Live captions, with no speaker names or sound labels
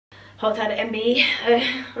Hold tight at MB.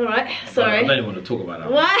 Alright, sorry. I don't even want to talk about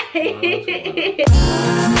that. Why?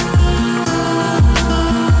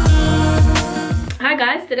 Hi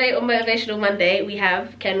guys, today on Motivational Monday we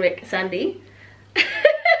have Kenrick Sandy.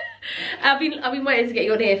 I've been waiting to get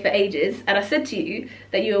you on here for ages, and I said to you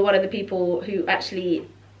that you were one of the people who actually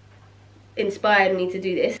inspired me to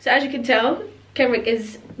do this. So as you can tell, Kenrick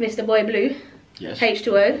is Mr. Boy Blue. Yes.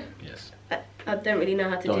 H20. Yes. I don't really know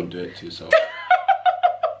how to Don't do it to yourself.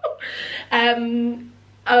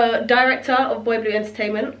 Director of Boy Blue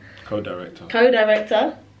Entertainment. Co-director.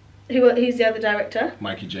 Co-director. Who's the other director?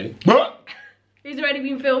 Mikey J. Who's already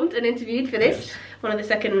been filmed and interviewed for this. Yes. One of the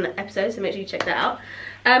second episodes, so make sure you check that out.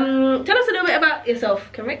 Tell us a little bit about yourself,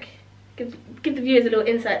 Kenrick. Give the viewers a little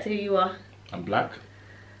insight to who you are. I'm Blak.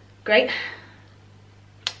 Great.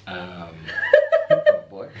 Oh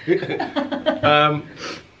boy.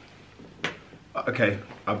 Okay,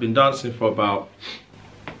 I've been dancing for about,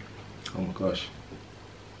 oh my gosh,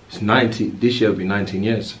 it's 19, this year will be 19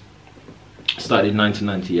 years. Started in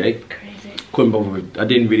 1998. Crazy. Couldn't bother with, I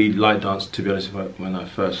didn't really like dance, to be honest. When I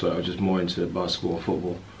first saw it, I was just more into basketball and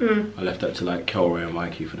football. I left that to like Kelroy and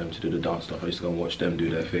Mikey for them to do the dance stuff. I used to go and watch them do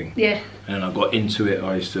their thing. Yeah. And then I got into it.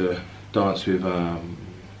 I used to dance with a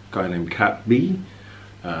guy named Cat B,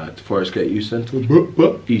 Forest Gate Youth Centre,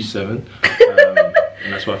 E7.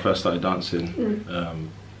 And that's where I first started dancing.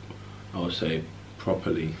 I would say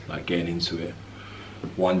properly, like getting into it.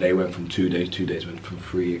 One day went from 2 days, 2 days went from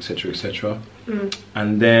 3, etc, etc.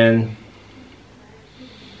 And then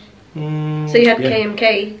so you had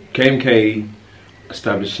KMK. KMK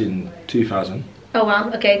established in 2000. Oh wow,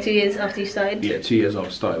 okay, 2 years after you started. Yeah, 2 years after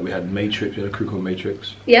I started. We had Matrix, we had a crew called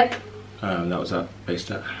Matrix. Yep. That was based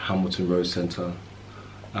at Hamilton Road Centre.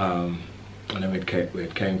 And then we had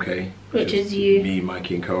KMK. Which is you. Me,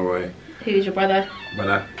 Mikey and Kelroy. Who's your brother?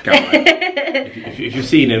 Brother, if you've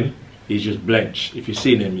seen him, he's just blench. If you've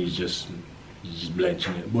seen him, he's just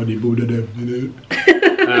blenching it. Bodybuilder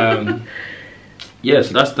them. Yeah,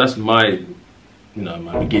 so that's my,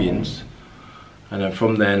 my beginnings. And then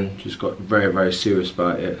from then, just got very, very serious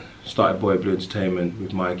about it. Started Boy Blue Entertainment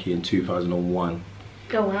with Mikey in 2001.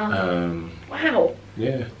 Oh wow. Wow.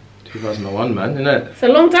 Yeah, 2001, man, isn't it? It's a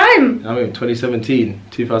long time. I mean, 2017,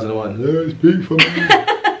 2001. It's peak for me.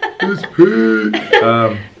 It's peak.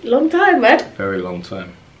 Long time, man. Very long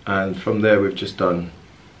time. And from there, we've just done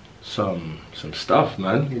some stuff,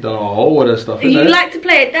 man. We've done a whole lot of stuff. You like to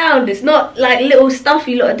play it down. It's not like little stuff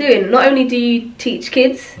you lot are doing. Not only do you teach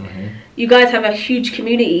kids, you guys have a huge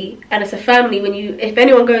community, and it's a family. If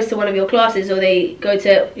anyone goes to one of your classes or they go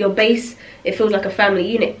to your base, it feels like a family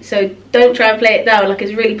unit. So don't try and play it down. Like,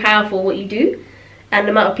 it's really powerful what you do and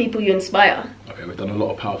the amount of people you inspire. Okay, we've done a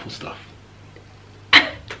lot of powerful stuff.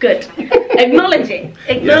 Good. Acknowledge it.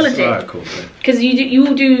 Acknowledge it. Alright, cool. Because you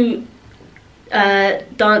will do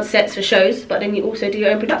dance sets for shows, but then you also do your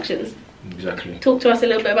own productions. Exactly. Talk to us a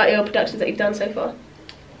little bit about your productions that you've done so far.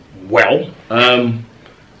 Well,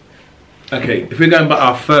 okay, if we're going by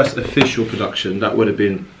our first official production, that would have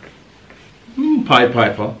been Pied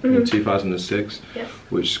Piper in 2006,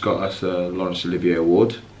 which got us a Laurence Olivier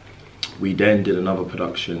Award. We then did another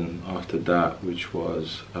production after that, which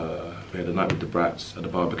was we had a night with the Brats at the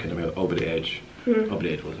Barbican, and we had Over the Edge. Over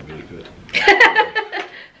the Edge wasn't really good.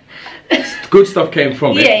 Good stuff came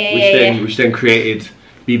from it, which then created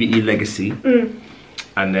BBE Legacy.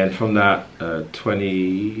 And then from that,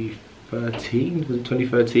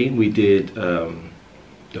 2013, we did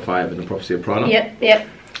The Five and the Prophecy of Prana. Yep.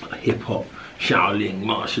 Hip hop, Shaolin,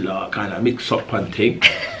 martial art, kind of mix up and thing.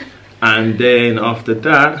 And then after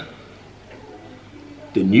that,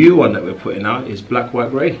 the new one that we're putting out is Blak, Whyte,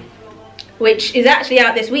 Grey, which is actually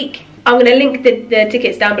out this week. I'm going to link the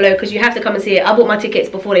tickets down below because you have to come and see it. I bought my tickets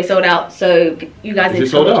before they sold out, so you guys need to come. Is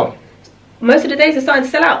it sold out? Most of the days are starting to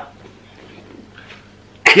sell out.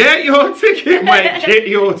 Get your ticket, mate. Get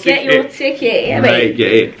your ticket. Get your ticket, yeah, mate.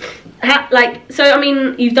 Get it. So I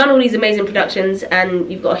mean, you've done all these amazing productions,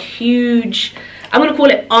 and you've got a huge, I'm going to call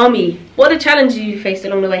it army. What are the challenges you faced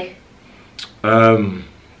along the way?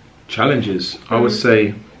 Challenges, I would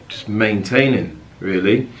say, just maintaining.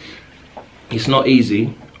 Really, it's not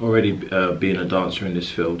easy already being a dancer in this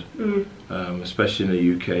field, especially in the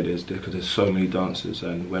UK. Because there's so many dancers,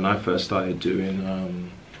 and when I first started doing,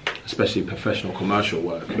 especially professional commercial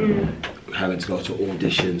work, having to go to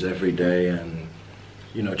auditions every day, and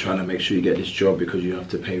trying to make sure you get this job because you have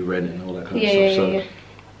to pay rent and all that kind of stuff. So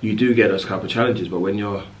you do get those type of challenges, but when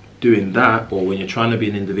you're doing that, or when you're trying to be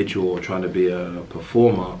an individual or trying to be a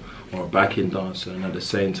performer or a backing dancer, and at the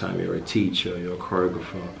same time you're a teacher, you're a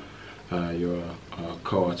choreographer, you're a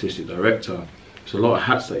co-artistic director, It's a lot of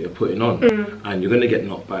hats that you're putting on, and you're going to get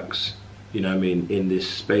knockbacks, you know what I mean, in this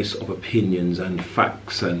space of opinions and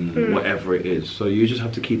facts and whatever it is. So you just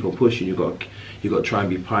have to keep on pushing. You got to try and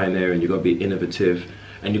be pioneering. You got to be innovative,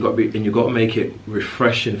 and you got to make it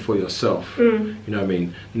refreshing for yourself. You know what I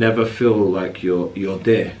mean. Never feel like you're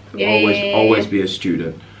there. Always be a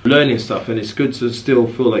student, learning stuff, and it's good to still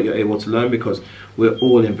feel like you're able to learn, because we're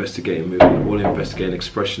all investigating movement, all investigating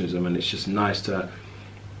expressionism, and it's just nice to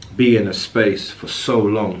be in a space for so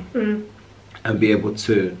long and be able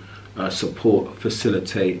to support,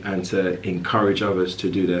 facilitate, and to encourage others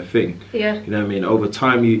to do their thing. You know what I mean. Over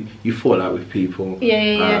time, you fall out with people.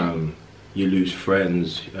 You lose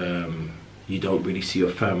friends. You don't really see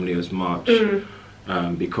your family as much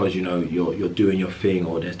because you know you're doing your thing,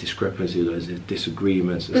 or there's discrepancies, or there's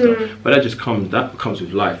disagreements and stuff. But that comes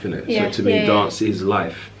with life, innit? So to me, dance is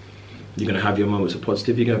life. You're gonna have your moments of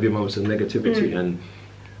positive. You're gonna have your moments of negativity, and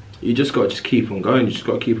you just got to keep on going. You just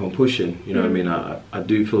got to keep on pushing. You know what I mean? I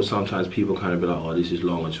do feel sometimes people kind of be like, oh, this is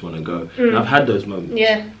long, I just want to go. And I've had those moments.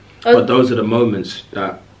 But those are the moments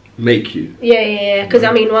that make you. Because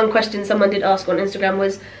I mean, one question someone did ask on Instagram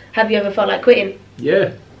was, have you ever felt like quitting?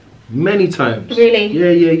 Yeah, many times. Really?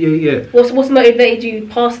 Yeah. What's motivated you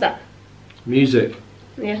past that? Music.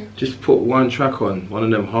 Yeah. Just put one track on, one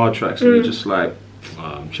of them hard tracks, and you're just like, oh,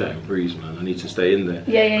 I'm chatting breeze, man. I need to stay in there.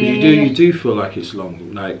 You do feel like it's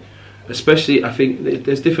long. Like, especially, I think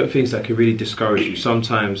there's different things that can really discourage you.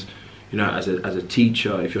 Sometimes, you know, as a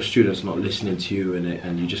teacher, if your student's not listening to you,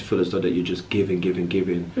 and you just feel as though that you're just giving,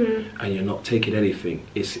 and you're not taking anything,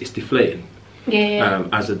 it's deflating.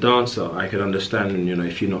 As a dancer, I can understand, you know,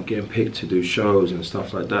 if you're not getting picked to do shows and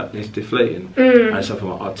stuff like that, it's deflating. And so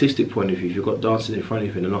from an artistic point of view, if you've got dancing in front of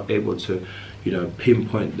you and they're not able to, you know,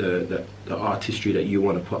 pinpoint the artistry that you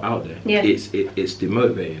want to put out there, it's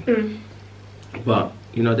demotivating. But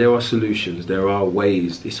you know, there are solutions, there are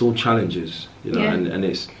ways. It's all challenges, you know, and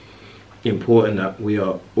it's important that we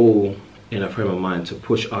are all in a frame of mind to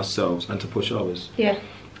push ourselves and to push others.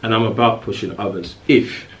 And I'm about pushing others.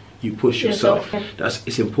 If you push yourself,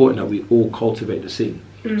 it's important that we all cultivate the scene.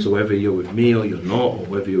 So whether you're with me or you're not, or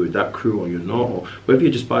whether you're with that crew or you're not, or whether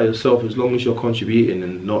you're just by yourself, as long as you're contributing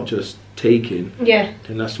and not just taking,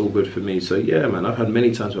 then that's all good for me. So yeah, man, I've had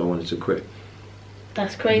many times where I wanted to quit.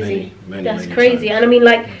 That's crazy. That's many crazy. times. And I mean,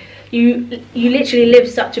 like, you literally live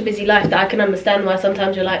such a busy life that I can understand why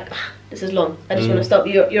sometimes you're like, this is long, I just want to stop.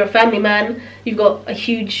 You're a family man, you've got a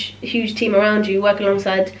huge team around you, work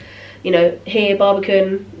alongside, you know, here,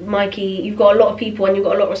 Barbican, Mikey, you've got a lot of people and you've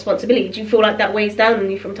got a lot of responsibility. Do you feel like that weighs down on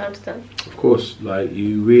you from time to time? Of course, like,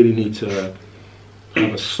 you really need to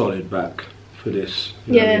have a solid back for this.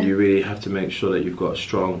 You know what I mean? You really have to make sure that you've got a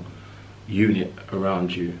strong unit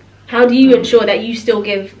around you. How do you ensure that you still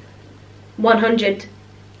give 100?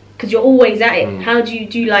 Because you're always at it. How do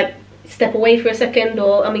you like step away for a second,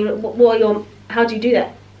 or I mean, how do you do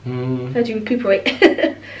that? How do you recuperate?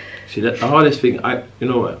 See, the hardest thing, you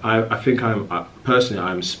know what, I think personally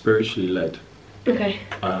I'm spiritually led.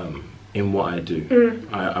 In what I do.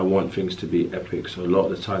 I want things to be epic. So a lot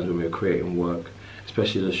of the times when we're creating work,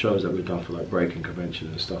 especially the shows that we've done for like Breaking Convention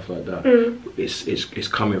and stuff like that, it's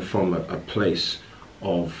coming from a place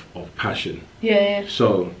of passion.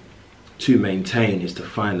 So to maintain is to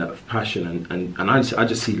find that passion, and I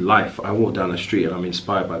just see life. I walk down the street and I'm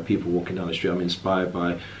inspired by people walking down the street. I'm inspired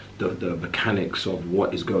by the mechanics of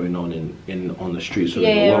what is going on on the streets of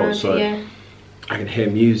the world. So I can hear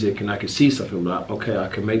music and I can see something like, okay, I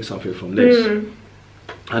can make something from this.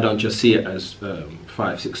 I don't just see it as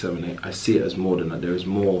 5, 6, 7, 8. I see it as more than that. There is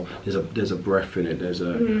more. There's a breath in it. There's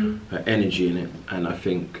an energy in it, and I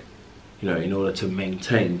think, you know, in order to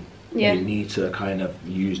maintain, you need to kind of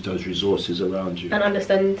use those resources around you and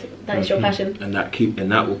understand that it's your passion, and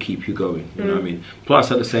that will keep you going. You know what I mean? Plus,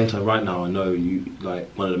 at the same time, right now, I know you like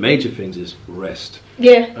one of the major things is rest.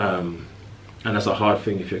 And that's a hard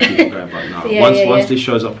thing if you're keeping going right now. Once this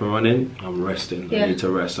show's up and running, I'm resting. I need to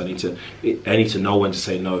rest. I need to know when to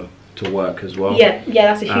say no to work as well.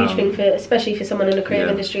 That's a huge thing, especially for someone in the creative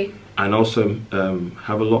industry. And also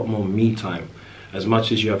have a lot more me time. As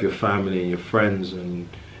much as you have your family and your friends and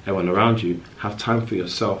everyone around you, have time for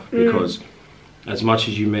yourself, because as much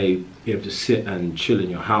as you may be able to sit and chill in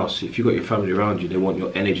your house, if you've got your family around you, they want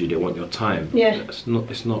your energy, they want your time. It's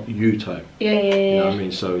not you time. You know what I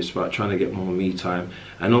mean? So it's about trying to get more me time,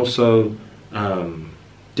 and also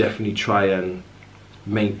definitely try and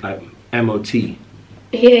make like MOT.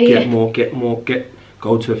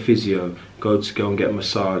 Go to a physio, go and get a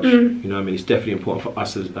massage. You know what I mean? It's definitely important for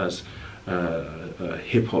us as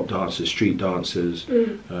hip hop dancers, street dancers,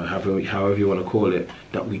 however you want to call it,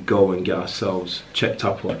 that we go and get ourselves checked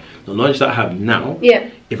up on. The knowledge that I have now,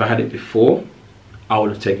 if I had it before, I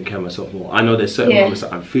would have taken care of myself more. I know there's certain moments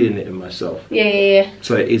that I'm feeling it in myself.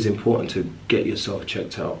 So it is important to get yourself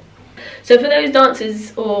checked out. So for those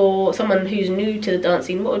dancers or someone who's new to the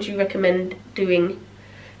dancing, what would you recommend doing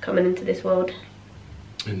coming into this world?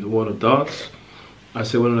 In the world of dance, I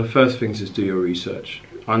say one of the first things is do your research.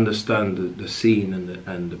 Understand the scene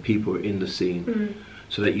and the people in the scene,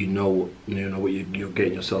 so that you know what you're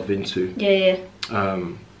getting yourself into.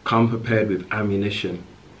 Come prepared with ammunition.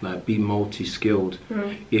 Like, be multi-skilled.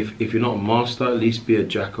 If you're not a master, at least be a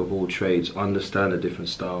jack of all trades. Understand the different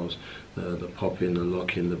styles, the popping, the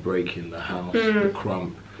locking, the breaking, the house, the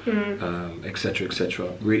crump, etc,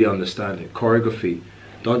 etc. Really understand it. Choreography.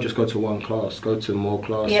 Don't just go to one class. Go to more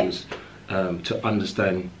classes to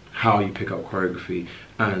understand how you pick up choreography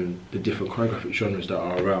and the different choreographic genres that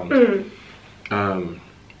are around.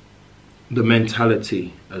 The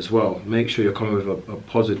mentality as well. Make sure you're coming with a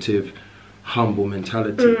positive, humble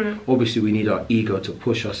mentality. Obviously we need our ego to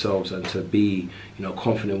push ourselves and to be, you know,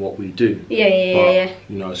 confident in what we do. But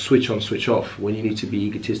you know, switch on, switch off. When you need to be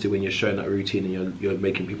egotistic, when you're showing that routine and you're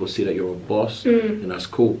making people see that you're a boss, and that's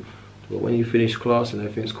cool. But when you finish class and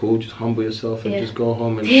everything's cool, just humble yourself and just go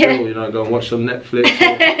home and chill, you know, go and watch some Netflix, or,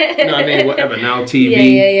 you know what I mean, whatever, now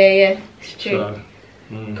TV. It's true. So,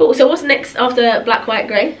 cool, so what's next after Black, White,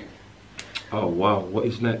 Grey? Oh wow, what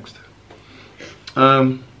is next?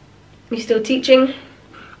 You still teaching?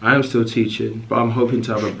 I am still teaching, but I'm hoping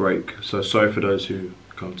to have a break. So sorry for those who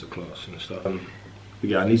come to class and stuff.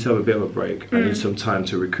 Yeah, I need to have a bit of a break. I need some time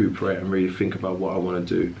to recuperate and really think about what I want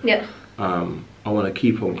to do. I want to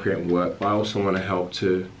keep on creating work, but I also want to help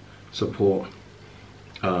to support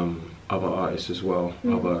other artists as well,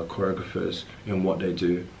 other choreographers in what they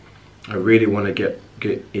do. I really want to get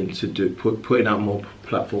into putting out more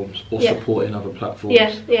platforms or supporting other platforms.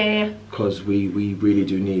 Because we really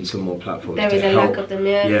do need some more platforms. There is a lack of them.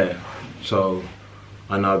 So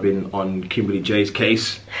I know I've been on Kimberly J's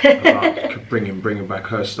case about bringing back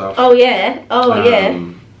her stuff.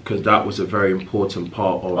 Because that was a very important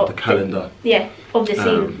part of the calendar. Of the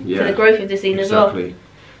scene, for the growth of the scene as well.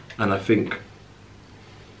 And I think,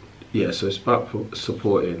 so it's about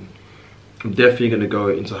supporting. I'm definitely going to go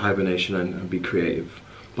into hibernation and be creative,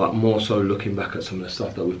 but more so looking back at some of the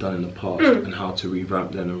stuff that we've done in the past and how to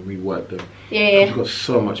revamp them and rework them. We've got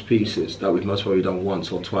so much pieces that we've most probably done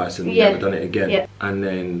once or twice and never done it again. And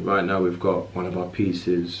then right now we've got one of our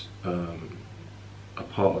pieces, a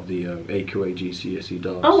part of the AQA GCSE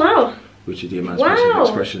dance. Which is the Emancipation of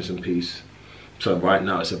Expressionism piece. So right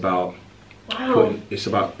now it's about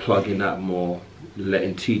plugging that more,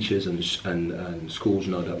 letting teachers and schools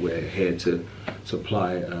know that we're here to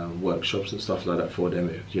supply workshops and stuff like that for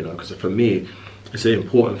them, you know, because for me it's an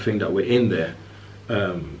important thing that we're in there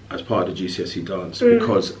as part of the GCSE dance,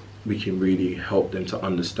 because we can really help them to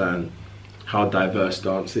understand how diverse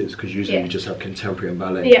dance is, because usually we just have contemporary and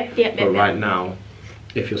ballet. But right now,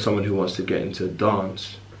 if you're someone who wants to get into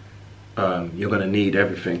dance, you're going to need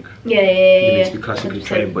everything. You need to be classically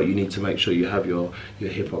trained, but you need to make sure you have your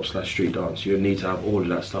hip hop / street dance. You need to have all of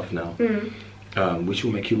that stuff now, which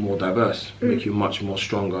will make you more diverse, make you much more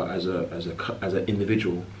stronger as an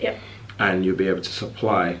individual, and you'll be able to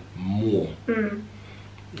supply more.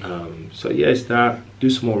 So it's that. Do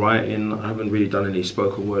some more writing. I haven't really done any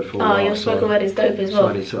spoken word for a while. Your spoken word is dope as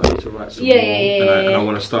well. So I need to write some more. And I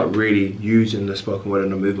want to start really using the spoken word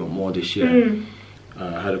in the movement more this year.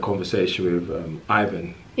 I had a conversation with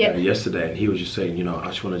Ivan yesterday, and he was just saying, you know, I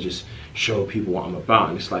just want to just show people what I'm about.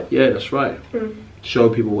 And it's like, that's right. Show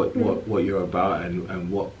people what you're about and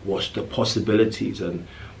what's the possibilities. And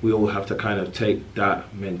we all have to kind of take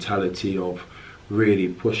that mentality of really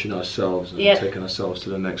pushing ourselves and taking ourselves to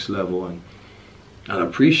the next level and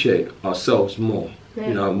appreciate ourselves more,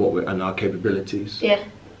 you know, and our capabilities.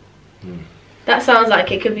 That sounds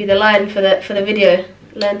like it could be the line for the video.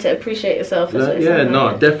 Learn to appreciate yourself.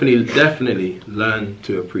 Definitely learn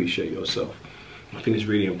to appreciate yourself. I think it's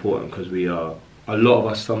really important, because a lot of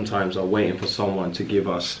us sometimes are waiting for someone to give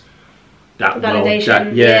us that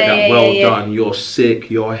validation. Well done, you're sick,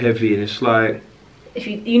 you're heavy, and it's like, if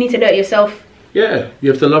you need to know it yourself. You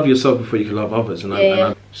have to love yourself before you can love others.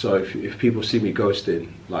 So if people see me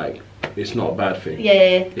ghosting, like, it's not a bad thing.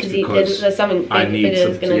 Because there's something big. I need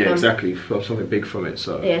something. Exactly. Something big from it.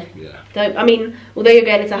 So So, I mean, although you're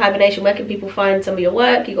going into hibernation, where can people find some of your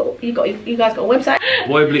work? You guys got a website?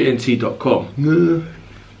 boybletnt.com.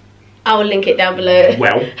 I will link it down below.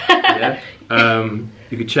 Well,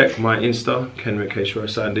 You can check my Insta, Kenrick H20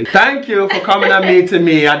 Sandy. Thank you for coming and meeting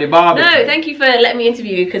me at the Barbican. No, thank you for letting me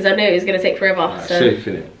interview you because I knew it was going to take forever. Right, safe,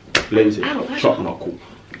 innit? Lazy. Chop knuckle.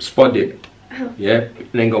 Spot it. Ow. Yeah.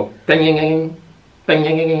 And then go. Ding, ding,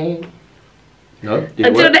 ding. No?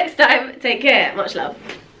 Until next time, take care. Much love.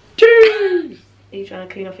 Cheers! Are you trying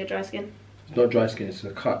to clean off your dry skin? It's not dry skin, it's a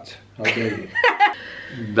cut. How dare you?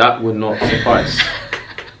 That would not suffice.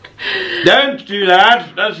 Don't do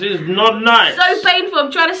that. That is not nice. So painful.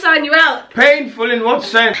 I'm trying to sign you out. Painful in what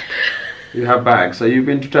sense? You have bags, so you've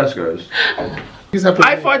been to Tesco's.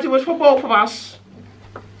 I thought it was for both of us.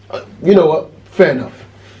 You know what? Fair enough.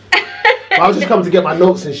 I was just coming to get my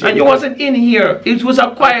notes and shit. And you wasn't in here. It was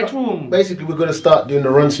a quiet room. Basically, we're gonna start doing the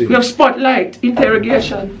run soon. We have spotlight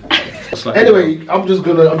interrogation. Anyway, I'm just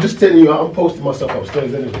telling you, I'm posting myself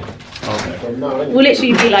upstairs anyway. Okay. From now, anyway. We'll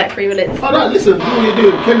literally be like 3 minutes. Oh no, listen, do what you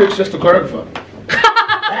do. Kenrick's just a choreographer.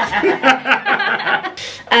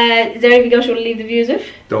 Is there anything else you want to leave the viewers with?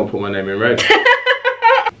 Don't put my name in red.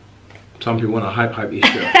 Some people want to hype this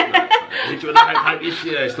shit. If you want to hype this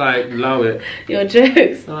shit, it's like, allow it. Your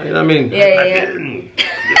jokes. Oh, you know what I mean? Yeah.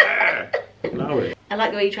 Allow it. I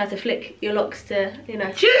like the way you try to flick your locks to, you know,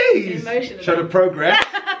 Jeez! emotion. Show the progress.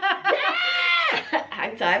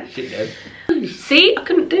 Hang time. Shit, yeah. See, I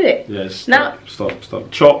couldn't do it. Yes. Now.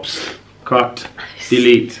 Stop. Chops. Cut.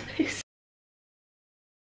 Delete.